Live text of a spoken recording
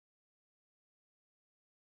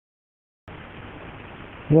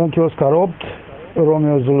Yankee Oscar 8,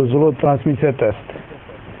 Romeo Zulu Zulu transmitter test.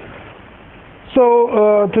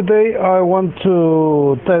 So today I want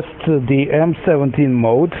to test the M17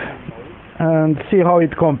 mode and see how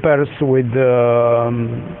it compares with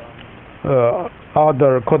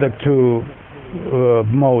other codec 2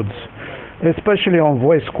 modes, especially on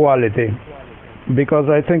voice quality, because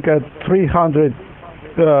I think at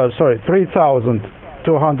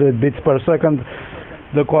 3200 bits per second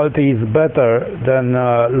the quality is better than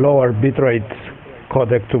lower bitrate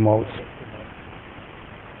codec 2 modes.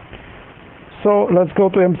 So let's go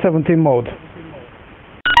to M17 mode.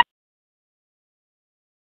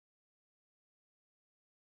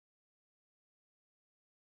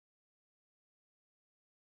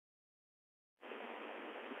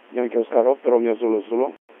 Yankee Oscar 8, Romeo Zulu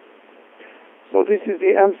Zulu. So this is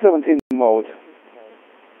the M17 mode.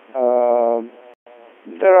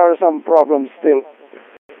 There are some problems still.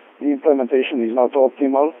 The implementation is not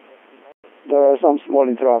optimal. There are some small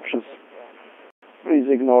interruptions. Please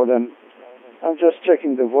ignore them. I'm just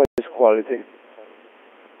checking the voice quality.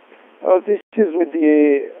 This is with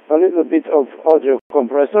a little bit of audio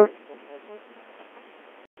compressor.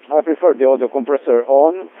 I prefer the audio compressor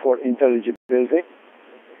on for intelligibility,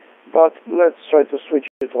 but let's try to switch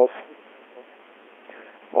it off.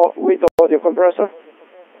 With the audio compressor,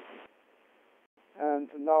 and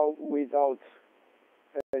now without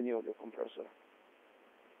any audio compressor.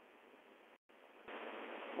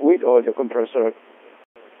 With audio compressor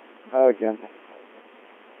again.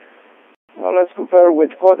 Now let's compare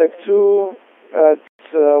with codec 2 at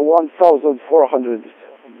 1400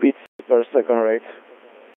 bits per second rate.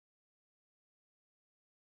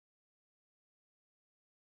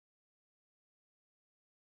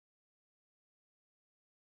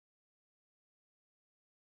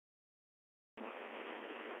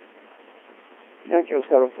 Yankee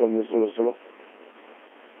Oscar from Zulu Zulu.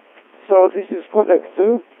 So this is codec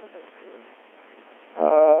 2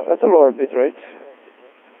 at a lower bit rate.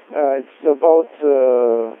 It's about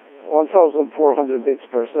 1400 bits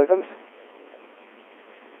per second.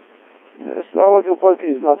 Yes, the audio quality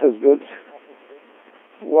is not as good.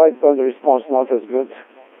 Wideband response not as good.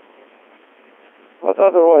 But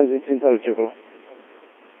otherwise it's intelligible.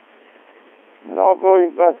 Now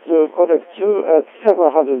going back to codec 2 at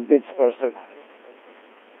 700 bits per second.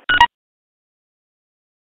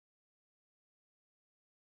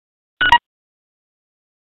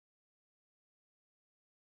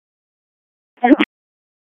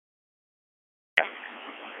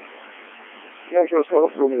 Yankee Oscar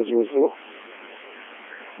from Zulu Zulu.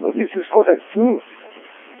 This is codec 2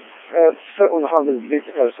 at 700 bits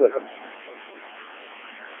per second.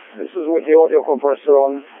 This is with the audio compressor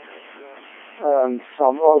on and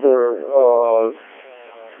some other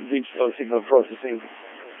digital signal processing.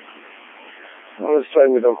 Now let's try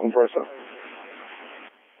with our compressor.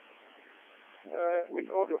 With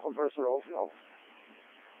audio compressor off now.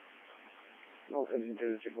 No, it's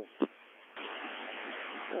intelligible.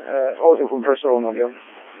 Audio compressor on again.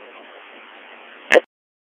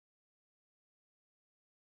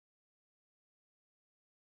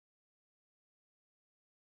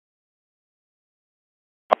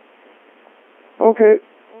 Okay,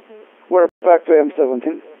 we're back to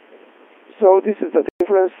M17. So this is the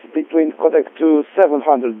difference between codec 2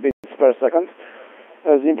 700 bits per second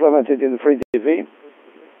as implemented in FreeDV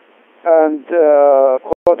and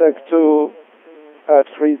codec 2 at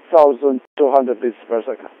 3200 bits per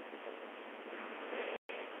second.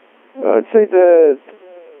 I'd say the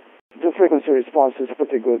frequency response is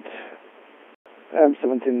pretty good.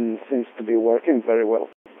 M17 seems to be working very well.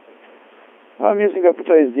 I'm using Opus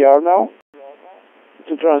SDR now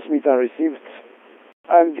to transmit and receive.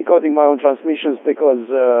 I'm decoding my own transmissions because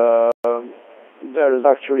there is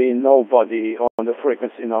actually nobody on the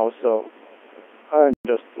frequency now, so I'm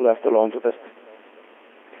just left alone to test.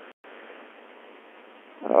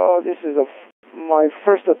 This is my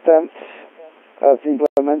first attempt at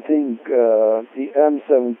implementing the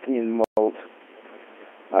M17 mode.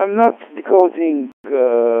 I'm not decoding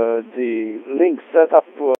the link setup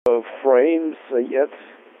frames yet.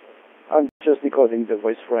 I'm just decoding the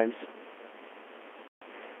voice frames.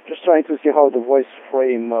 Just trying to see how the voice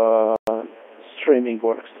frame streaming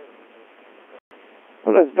works.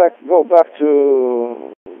 Well, let's go back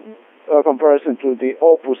to a comparison to the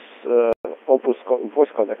Opus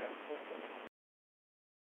voice codec.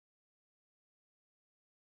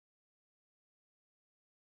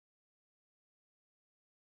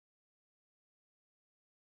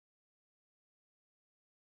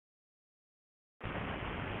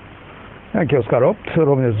 Yankee Oscar 8,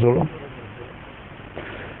 Romeo Zulu.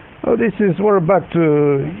 Oh, we're back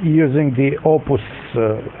to using the Opus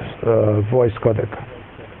voice codec.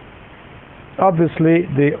 Obviously,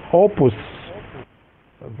 the Opus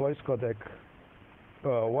voice codec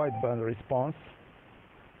wideband response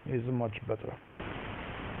is much better.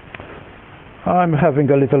 I'm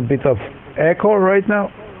having a little bit of echo right now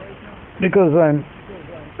because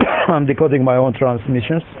I'm decoding my own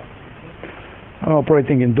transmissions. I'm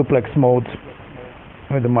operating in duplex mode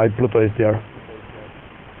with my Pluto SDR.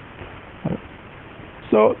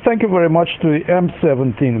 So thank you very much to the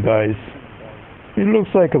M17 guys. It looks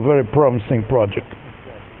like a very promising project.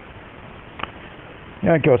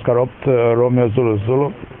 Yankee Oscar 8 Romeo Zulu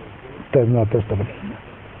Zulu. Terminal testament.